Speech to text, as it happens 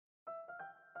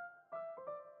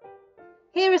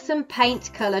here are some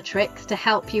paint colour tricks to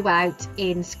help you out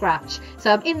in Scratch.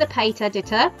 So I'm in the paint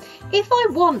editor. If I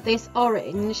want this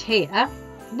orange here,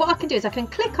 what I can do is I can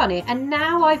click on it, and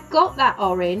now I've got that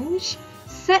orange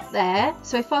set there.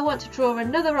 So if I want to draw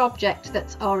another object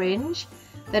that's orange,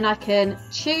 then I can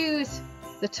choose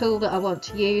the tool that I want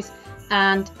to use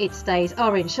and it stays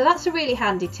orange. So that's a really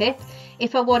handy tip.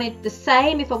 If I wanted the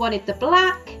same, if I wanted the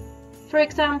black, for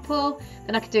example,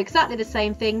 then I could do exactly the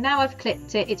same thing. Now I've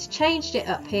clicked it, it's changed it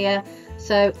up here.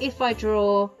 So if I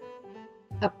draw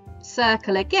a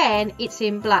circle again, it's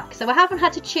in black. So I haven't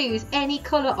had to choose any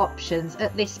colour options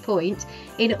at this point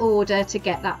in order to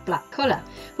get that black colour.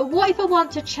 But what if I want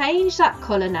to change that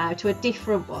colour now to a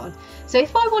different one? So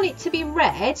if I want it to be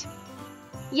red,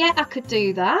 yeah, I could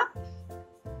do that.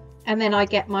 And then I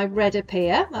get my red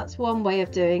appear. That's one way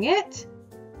of doing it.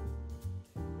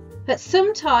 But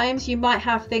sometimes you might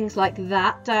have things like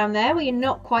that down there where you're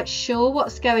not quite sure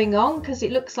what's going on because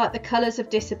it looks like the colours have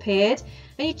disappeared,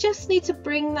 and you just need to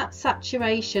bring that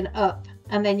saturation up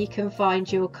and then you can find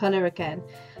your colour again.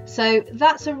 So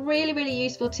that's a really, really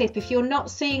useful tip. If you're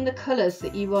not seeing the colours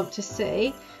that you want to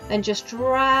see, then just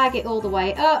drag it all the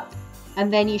way up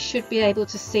and then you should be able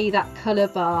to see that colour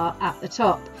bar at the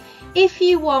top. If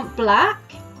you want black,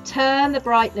 turn the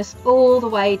brightness all the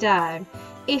way down.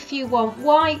 If you want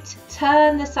white,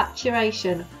 turn the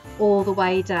saturation all the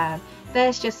way down.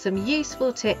 There's just some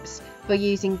useful tips for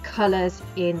using colours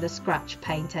in the Scratch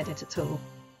Paint Editor tool.